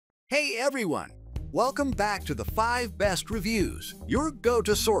Hey everyone! Welcome back to the 5 Best Reviews, your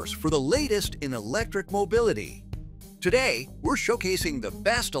go-to source for the latest in electric mobility. Today, we're showcasing the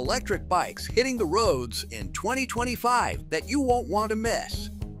best electric bikes hitting the roads in 2025 that you won't want to miss.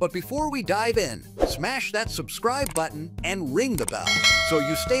 But before we dive in, smash that subscribe button and ring the bell so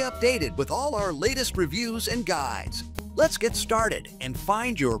you stay updated with all our latest reviews and guides. Let's get started and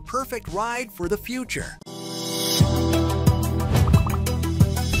find your perfect ride for the future.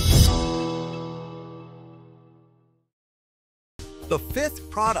 The 5th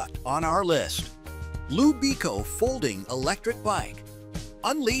product on our list, bluebiko Folding Electric Bike.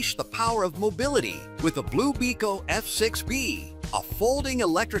 Unleash the power of mobility with the bluebiko F6B, a folding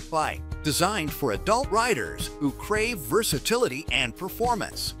electric bike designed for adult riders who crave versatility and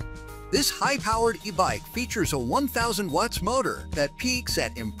performance. This high-powered e-bike features a 1,000 watts motor that peaks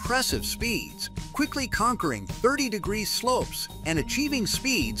at impressive speeds, quickly conquering 30-degree slopes and achieving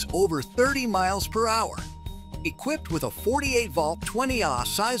speeds over 30 miles per hour. Equipped with a 48-volt 20Ah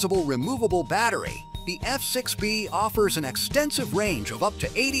sizable removable battery, the F6B offers an extensive range of up to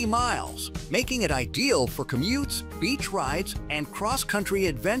 80 miles, making it ideal for commutes, beach rides, and cross-country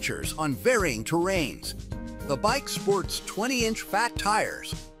adventures on varying terrains. The bike sports 20-inch fat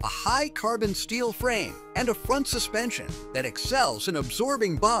tires, a high-carbon steel frame, and a front suspension that excels in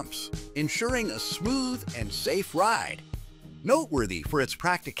absorbing bumps, ensuring a smooth and safe ride. Noteworthy for its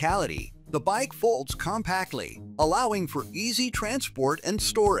practicality, the bike folds compactly, allowing for easy transport and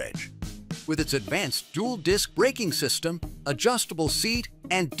storage. With its advanced dual-disc braking system, adjustable seat,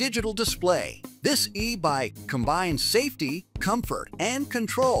 and digital display, this e-bike combines safety, comfort, and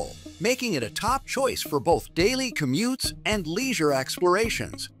control, making it a top choice for both daily commutes and leisure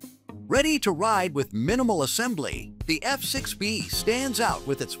explorations. Ready to ride with minimal assembly, the F6B stands out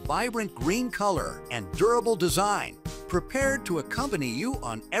with its vibrant green color and durable design, prepared to accompany you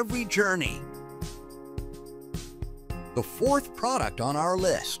on every journey. The 4th product on our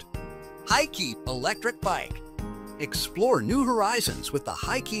list, HiKeep Electric Bike. Explore new horizons with the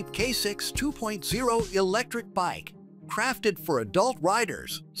HiKeep K6 2.0 electric bike, crafted for adult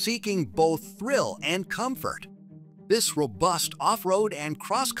riders seeking both thrill and comfort. This robust off-road and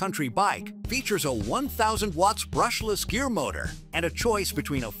cross-country bike features a 1,000 watts brushless gear motor and a choice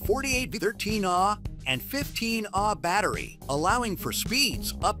between a 48 13Ah and 15Ah battery, allowing for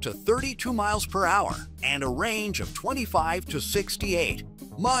speeds up to 32 miles per hour and a range of 25 to 68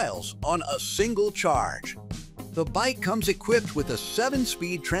 miles on a single charge. The bike comes equipped with a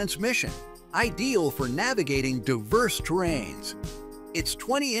 7-speed transmission, ideal for navigating diverse terrains. Its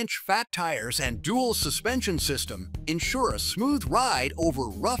 20-inch fat tires and dual suspension system ensure a smooth ride over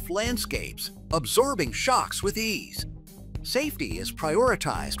rough landscapes, absorbing shocks with ease. Safety is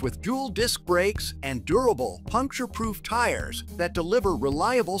prioritized with dual-disc brakes and durable, puncture-proof tires that deliver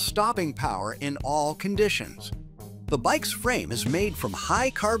reliable stopping power in all conditions. The bike's frame is made from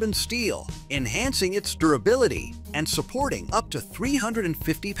high-carbon steel, enhancing its durability and supporting up to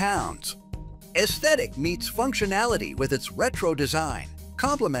 350 pounds. Aesthetic meets functionality with its retro design,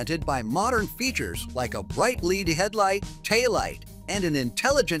 complemented by modern features like a bright LED headlight, taillight, and an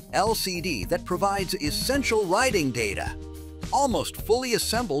intelligent LCD that provides essential riding data. Almost fully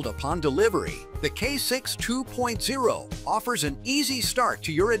assembled upon delivery, the K6 2.0 offers an easy start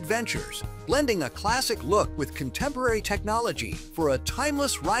to your adventures, blending a classic look with contemporary technology for a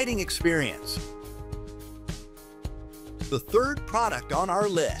timeless riding experience. The 3rd product on our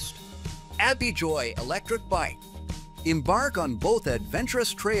list, AVBDJOY Electric Bike. Embark on both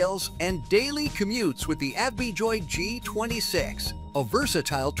adventurous trails and daily commutes with the AVBDJOY G26, a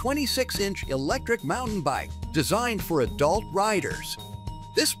versatile 26-inch electric mountain bike designed for adult riders.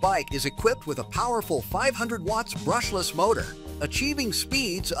 This bike is equipped with a powerful 500 watts brushless motor, achieving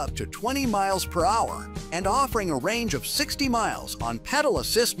speeds up to 20 miles per hour and offering a range of 60 miles on pedal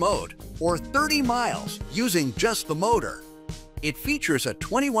assist mode or 30 miles using just the motor. It features a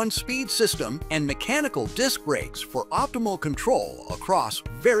 21-speed system and mechanical disc brakes for optimal control across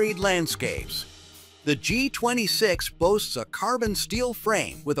varied landscapes. The G26 boasts a carbon steel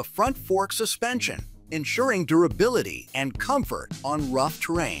frame with a front fork suspension, ensuring durability and comfort on rough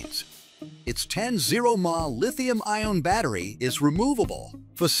terrains. Its 10 mAh lithium-ion battery is removable,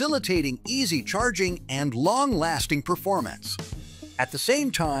 facilitating easy charging and long-lasting performance. At the same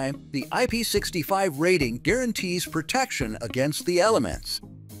time, the IP65 rating guarantees protection against the elements.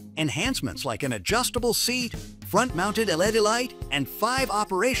 Enhancements like an adjustable seat, front-mounted LED light, and 5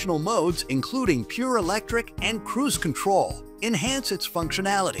 operational modes including pure electric and cruise control enhance its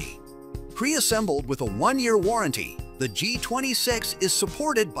functionality. Pre-assembled with a 1-year warranty, The G26 is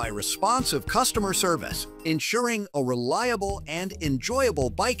supported by responsive customer service, ensuring a reliable and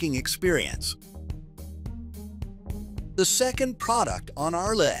enjoyable biking experience. The second product on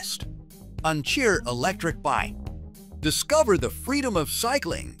our list, ANCHEER electric bike. Discover the freedom of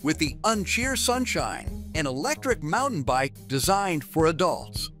cycling with the ANCHEER Sunshine, an electric mountain bike designed for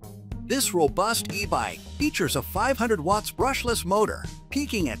adults. This robust e-bike features a 500 watts brushless motor,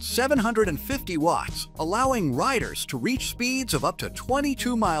 peaking at 750 watts, allowing riders to reach speeds of up to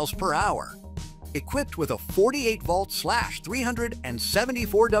 22 miles per hour. Equipped with a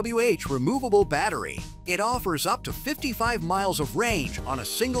 48-volt/374 Wh removable battery, it offers up to 55 miles of range on a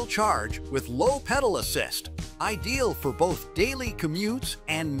single charge with low pedal assist, ideal for both daily commutes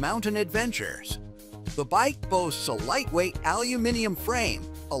and mountain adventures. The bike boasts a lightweight aluminum frame,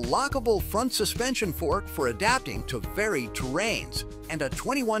 a lockable front suspension fork for adapting to varied terrains, and a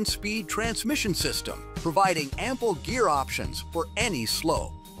 21-speed transmission system, providing ample gear options for any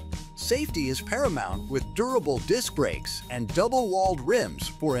slope. Safety is paramount with durable disc brakes and double-walled rims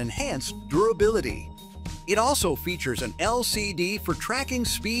for enhanced durability. It also features an LCD for tracking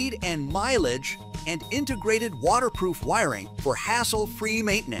speed and mileage and integrated waterproof wiring for hassle-free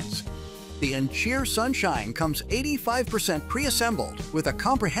maintenance. The ANCHEER Sunshine comes 85% pre-assembled with a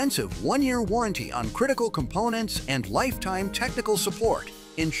comprehensive 1-year warranty on critical components and lifetime technical support,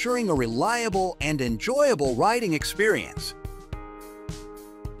 ensuring a reliable and enjoyable riding experience.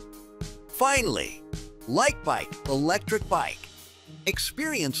 Finally, Likebike electric bike.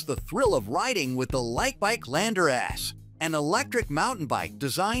 Experience the thrill of riding with the Likebike Lander S, an electric mountain bike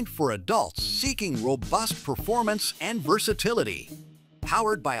designed for adults seeking robust performance and versatility.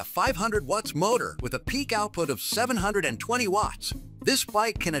 Powered by a 500 watts motor with a peak output of 720 watts, this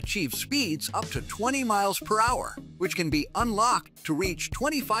bike can achieve speeds up to 20 miles per hour, which can be unlocked to reach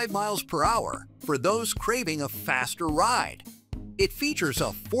 25 miles per hour for those craving a faster ride. It features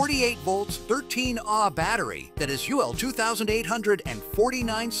a 48-volt 13Ah battery that is UL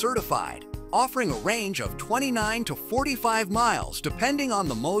 2849 certified, offering a range of 29 to 45 miles depending on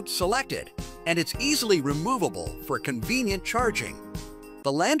the mode selected, and it's easily removable for convenient charging.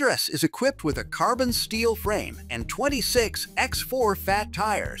 The Lander S is equipped with a carbon steel frame and 26 X4 fat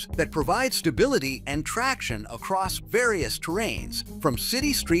tires that provide stability and traction across various terrains, from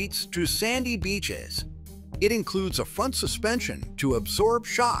city streets to sandy beaches. It includes a front suspension to absorb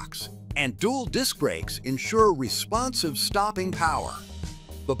shocks, and dual disc brakes ensure responsive stopping power.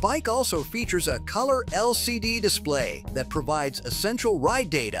 The bike also features a color LCD display that provides essential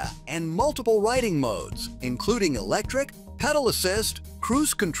ride data and multiple riding modes, including electric, pedal assist,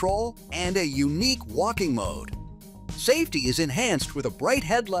 cruise control, and a unique walking mode. Safety is enhanced with a bright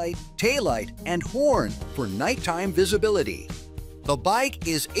headlight, taillight, and horn for nighttime visibility. The bike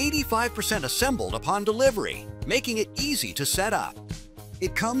is 85% assembled upon delivery, making it easy to set up.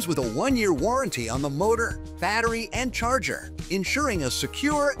 It comes with a 1-year warranty on the motor, battery, and charger, ensuring a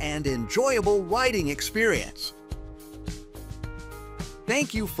secure and enjoyable riding experience.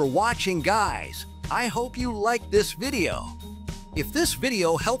 Thank you for watching, guys. I hope you liked this video. If this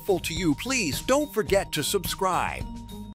video helpful to you, please don't forget to subscribe.